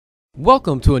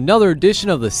Welcome to another edition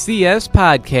of the CS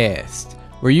Podcast,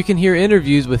 where you can hear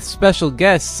interviews with special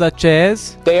guests such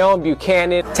as Deion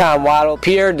Buchanan, Tom Waddle,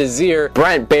 Pierre Desir,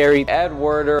 Brent Barry, Ed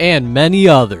Werder, and many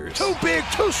others. Too big,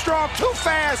 too strong, too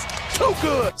fast, too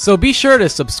good. So be sure to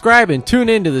subscribe and tune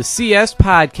in to the CS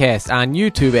Podcast on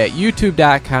YouTube at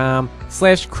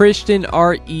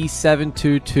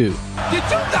youtube.com/ChristianRE722. Did you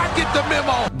not get the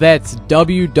memo? That's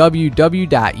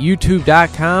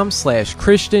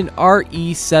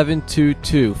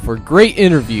www.youtube.com/ChristianRE722 for great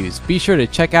interviews. Be sure to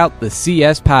check out the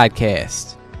CS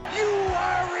Podcast. You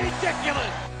are ridiculous.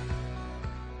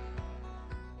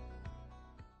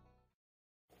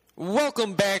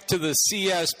 Welcome back to the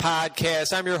CS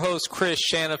Podcast. I'm your host, Chris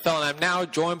Shanafel, and I'm now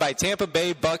joined by Tampa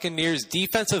Bay Buccaneers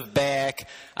defensive back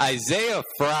Isaiah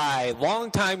Frey. Long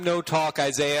time no talk,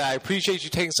 Isaiah. I appreciate you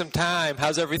taking some time.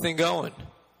 How's everything going?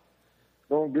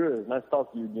 Going good. Nice to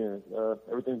talk to you again.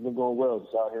 Everything's been going well.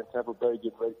 Just out here in Tampa Bay,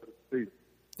 getting ready for the season.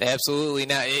 Absolutely.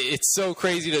 Now, it's so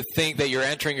crazy to think that you're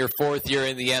entering your fourth year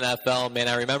in the NFL, man.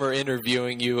 I remember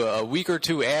interviewing you a week or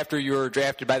two after you were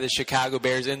drafted by the Chicago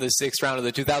Bears in the sixth round of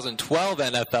the 2012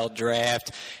 NFL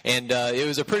Draft, and it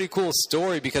was a pretty cool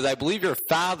story because I believe your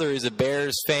father is a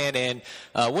Bears fan and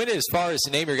went as far as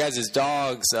to name your guys'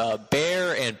 dogs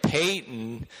Bear and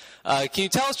Peyton. Can you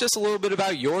tell us just a little bit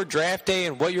about your draft day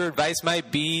and what your advice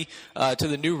might be to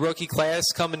the new rookie class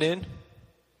coming in?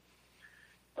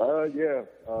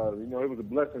 It was a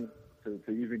blessing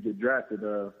to even get drafted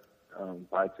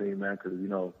by a team, man, because,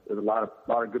 there's a lot of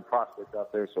good prospects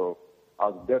out there. So I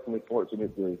was definitely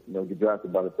fortunate to, get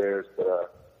drafted by the Bears.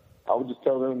 But I would just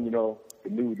tell them, the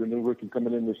new rookie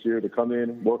coming in this year to come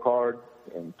in, work hard,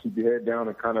 and keep your head down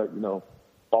and kind of,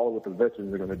 follow what the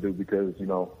veterans are going to do because,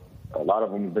 a lot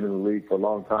of them have been in the league for a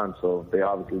long time, so they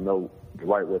obviously know the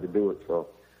right way to do it. So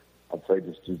I'd say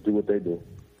just do what they do.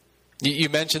 You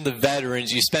mentioned the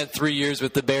veterans. You spent 3 years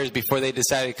with the Bears before they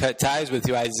decided to cut ties with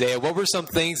you, Isaiah. What were some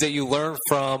things that you learned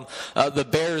from the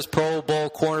Bears Pro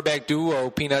Bowl cornerback duo,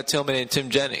 Peanut Tillman and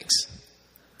Tim Jennings?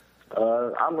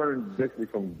 I learned basically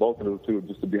from both of those two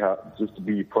just to be a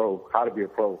pro, how to be a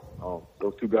pro.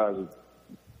 Those two guys are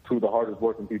two of the hardest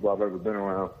working people I've ever been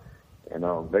around, and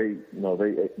they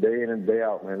day in and day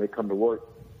out, man, they come to work,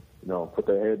 put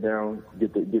their head down,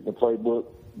 get the playbook,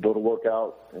 go to work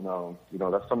out, and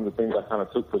that's some of the things I kind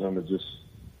of took for them to just,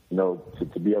 to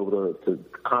be able to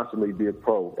constantly be a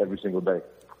pro every single day.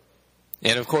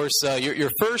 And of course,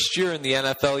 your first year in the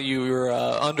NFL, you were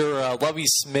under Lovie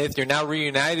Smith. You're now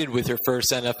reunited with your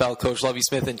first NFL coach, Lovie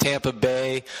Smith, in Tampa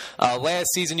Bay.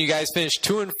 Last season, you guys finished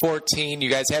 2-14. You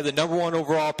guys had the number 1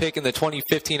 overall pick in the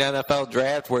 2015 NFL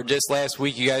Draft. Where just last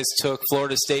week, you guys took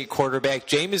Florida State quarterback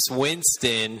Jameis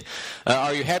Winston.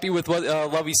 Are you happy with what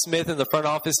Lovie Smith and the front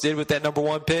office did with that number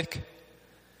 1 pick?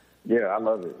 Yeah, I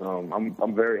love it.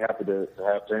 I'm very happy to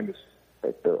have Jameis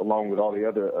along with all the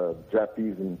other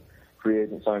draftees and free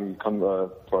agent signing come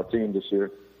to our team this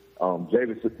year.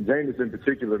 Jameis in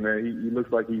particular, man, he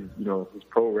looks like he's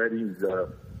pro ready.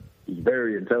 He's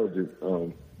very intelligent.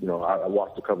 I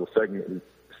watched a couple segments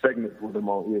with him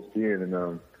on ESPN,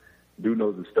 and dude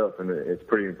knows his stuff, and it's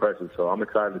pretty impressive. So I'm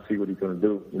excited to see what he's going to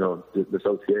do. This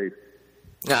OTA.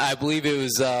 I believe it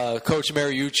was Coach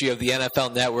Mariucci of the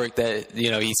NFL Network that,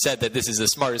 he said that this is the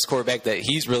smartest quarterback that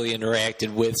he's really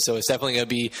interacted with. So it's definitely going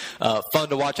to be fun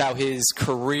to watch how his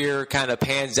career kind of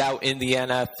pans out in the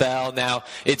NFL. Now,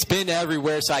 it's been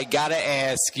everywhere, so I got to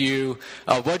ask you,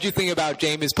 what do you think about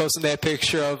Jameis posting that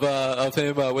picture of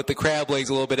him with the crab legs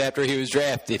a little bit after he was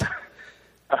drafted?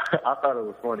 I thought it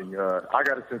was funny. I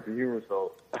got a sense of humor,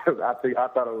 so I thought it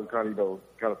was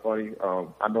kind of funny.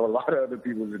 I know a lot of other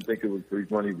people didn't think it was pretty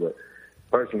funny, but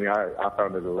personally, I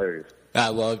found it hilarious. I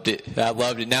loved it.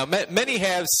 Now, many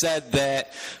have said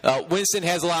that Winston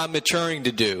has a lot of maturing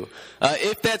to do.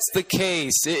 If that's the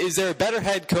case, is there a better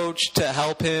head coach to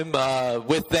help him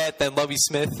with that than Lovie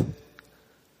Smith?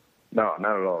 No,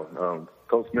 not at all.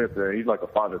 Coach Smith, he's like a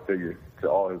father figure to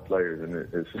all his players, and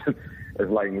it's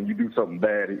like when you do something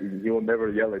bad, he'll never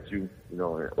yell at you,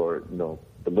 or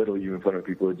belittle you in front of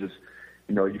people. It just,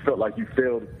 you felt like you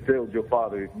failed your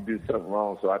father if you did something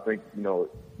wrong. So I think,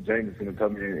 James is going to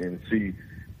come in and see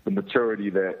the maturity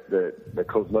that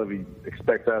Coach Lovie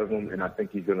expects out of him, and I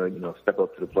think he's going to step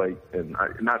up to the plate. And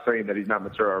I'm not saying that he's not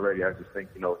mature already. I just think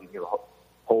he's going to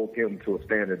hold him to a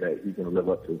standard that he's going to live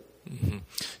up to. Mm-hmm.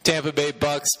 Tampa Bay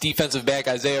Bucs defensive back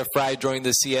Isaiah Frey joined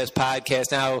the CS podcast.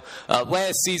 Now,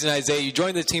 last season, Isaiah, you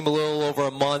joined the team a little over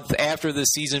a month after the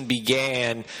season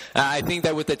began. I think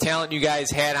that with the talent you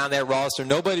guys had on that roster,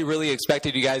 nobody really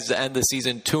expected you guys to end the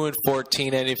season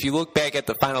 2-14. And if you look back at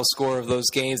the final score of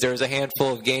those games, there was a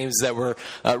handful of games that were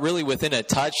really within a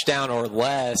touchdown or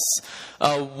less.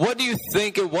 What do you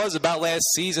think it was about last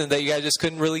season that you guys just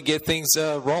couldn't really get things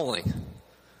rolling?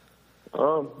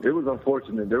 It was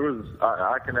unfortunate.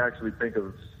 I can actually think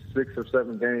of 6 or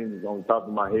 7 games on the top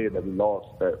of my head that we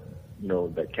lost that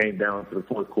came down to the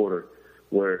fourth quarter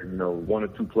where, 1 or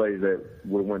 2 plays that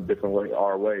would have went different way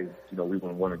our way, we would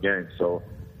have won a game. So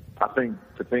I think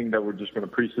the thing that we're just going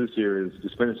to preach this year is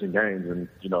just finishing games, and,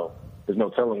 there's no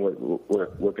telling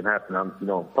what can happen.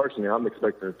 Personally, I'm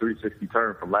expecting a 360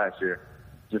 turn from last year,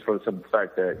 just for the simple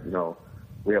fact that,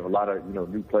 we have a lot of,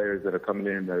 new players that are coming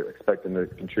in that are expecting to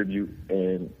contribute,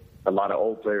 and a lot of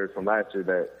old players from last year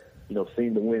that,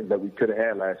 seen the wins that we could have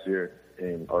had last year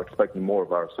and are expecting more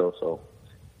of ourselves. So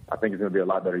I think it's going to be a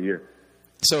lot better year.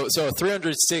 So a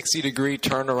 360-degree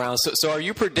turnaround. So are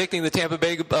you predicting the Tampa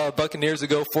Bay Buccaneers to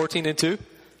go 14-2?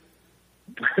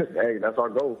 Hey, that's our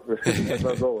goal. That's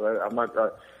our goal.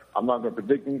 I'm not going to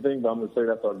predict anything, but I'm going to say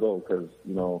that's our goal because,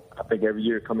 I think every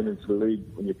year coming into the league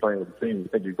when you're playing with a team, you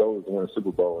think your goal is to win a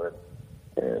Super Bowl.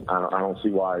 And I don't see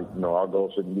why, our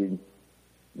goal shouldn't be,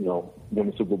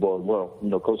 win the Super Bowl as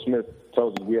well. Coach Smith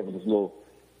tells us we have this little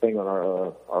thing on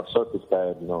our surface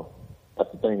pad,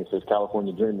 That's the thing. It says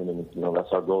California Dreaming, and,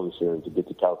 that's our goal this year is to get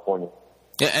to California.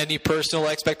 Yeah, any personal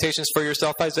expectations for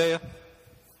yourself, Isaiah?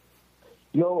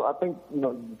 I think,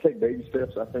 you take baby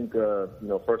steps. I think,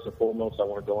 first and foremost, I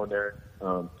want to go in there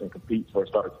and compete for a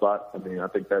starting spot. I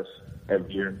think that's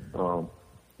every year.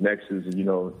 Next is,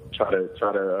 try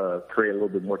to create a little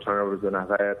bit more turnovers than I've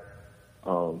had.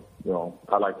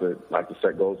 I like to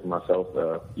set goals for myself,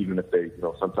 even if they,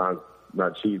 sometimes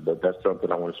not achieved, but that's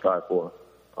something I want to strive for.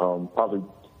 Probably,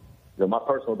 my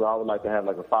personal goal, I would like to have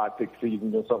like a 5-pick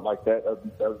season or something like that.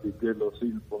 That would be a good little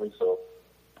season for me. So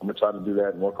I'm going to try to do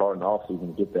that and work hard in the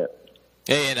offseason to get that.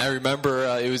 Hey, and I remember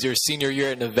it was your senior year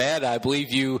at Nevada. I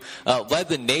believe you led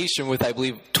the nation with,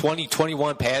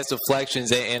 21 pass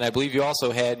deflections, and I believe you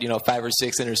also had, 5 or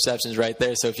 6 interceptions right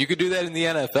there. So if you could do that in the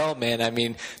NFL, man,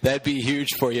 that'd be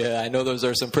huge for you. I know those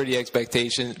are some pretty big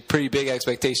expectations,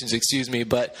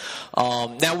 But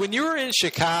now, when you were in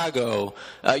Chicago,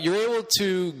 you're able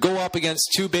to go up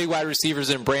against 2 big wide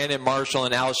receivers in Brandon Marshall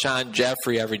and Alshon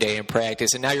Jeffrey every day in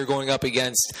practice, and now you're going up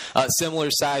against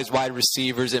similar-sized wide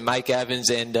receivers in Mike Evans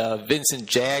and Vincent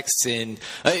Jackson.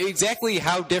 Exactly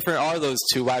how different are those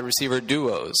 2 wide receiver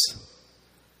duos?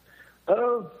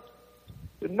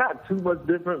 They're not too much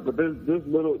different, but there's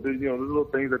little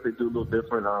things that they do a little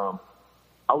different.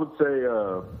 I would say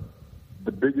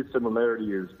the biggest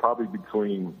similarity is probably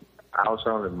between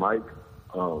Alshon and Mike.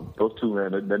 Those 2,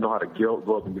 man, they know how to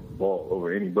go up and get the ball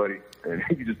over anybody, and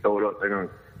you just throw it up.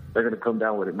 They're gonna come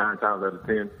down with it 9 times out of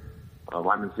 10. I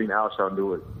haven't seen Alshon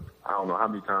do it I don't know how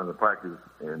many times in practice,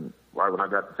 and right when I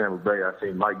got to Tampa Bay, I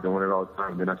seen Mike doing it all the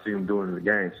time, and then I see him doing it in the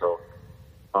game. So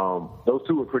those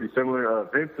 2 are pretty similar.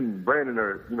 Vince and Brandon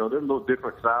are, they're a little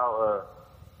different style.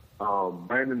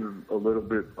 Brandon is a little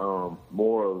bit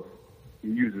more of, he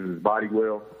uses his body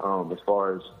well as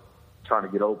far as trying to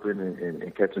get open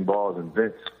and catching balls, and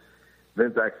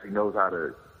Vince actually knows how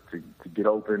to get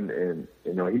open, and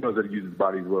he knows how to use his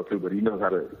body as well too, but he knows how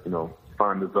to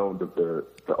find the zone,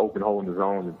 the open hole in the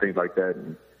zone and things like that.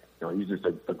 And he's just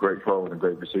a great thrower and a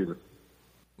great receiver.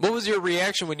 What was your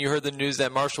reaction when you heard the news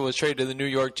that Marshall was traded to the New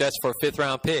York Jets for a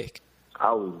 5th-round pick?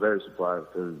 I was very surprised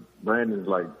because Brandon's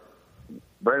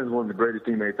one of the greatest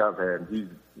teammates I've had. He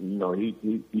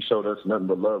showed us nothing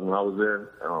but love when I was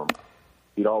there.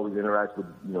 He'd always interact with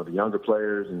the younger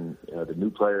players and the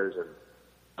new players.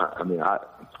 And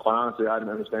quite honestly, I didn't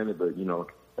understand it, but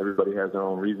everybody has their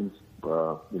own reasons.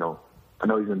 I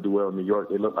know he's going to do well in New York.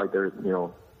 They look like they're,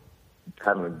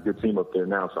 having a good team up there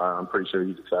now, so I'm pretty sure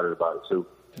he's excited about it too.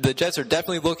 The Jets are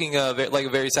definitely looking like a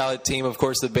very solid team. Of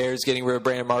course, the Bears getting rid of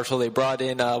Brandon Marshall. They brought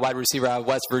in wide receiver out of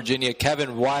West Virginia,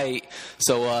 Kevin White.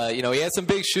 So, he had some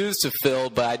big shoes to fill,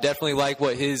 but I definitely like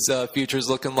what his future is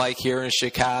looking like here in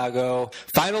Chicago.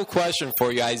 Final question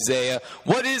for you, Isaiah.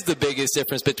 What is the biggest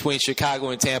difference between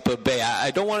Chicago and Tampa Bay?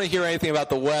 I don't want to hear anything about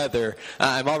the weather.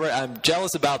 I'm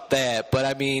jealous about that.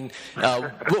 But,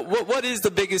 what is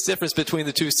the biggest difference between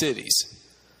the 2 cities?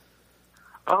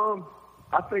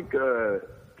 I think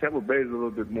Tampa Bay is a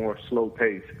little bit more slow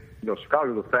paced.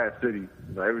 Chicago's a fast city.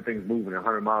 Everything's moving at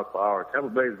 100 miles per hour. Tampa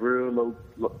Bay is real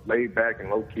laid back and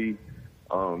low key.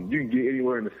 You can get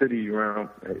anywhere in the city around.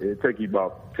 It'll take you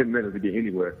about 10 minutes to get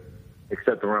anywhere.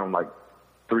 except around like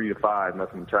 3 to 5,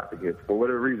 nothing but traffic hits. For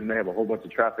whatever reason, they have a whole bunch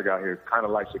of traffic out here, kind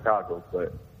of like Chicago.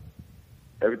 But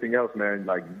everything else, man,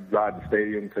 like you drive the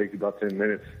stadium, takes you about 10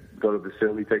 minutes. Go to the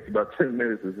facility, takes you about 10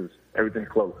 minutes. Everything's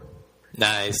close.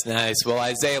 Nice, nice. Well,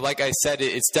 Isaiah, like I said,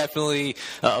 it's definitely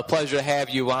a pleasure to have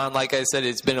you on. Like I said,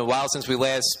 it's been a while since we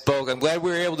last spoke. I'm glad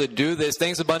we were able to do this.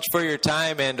 Thanks a bunch for your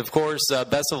time, and, of course,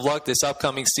 best of luck this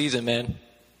upcoming season, man.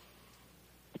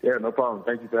 Yeah, no problem.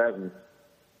 Thank you for having me.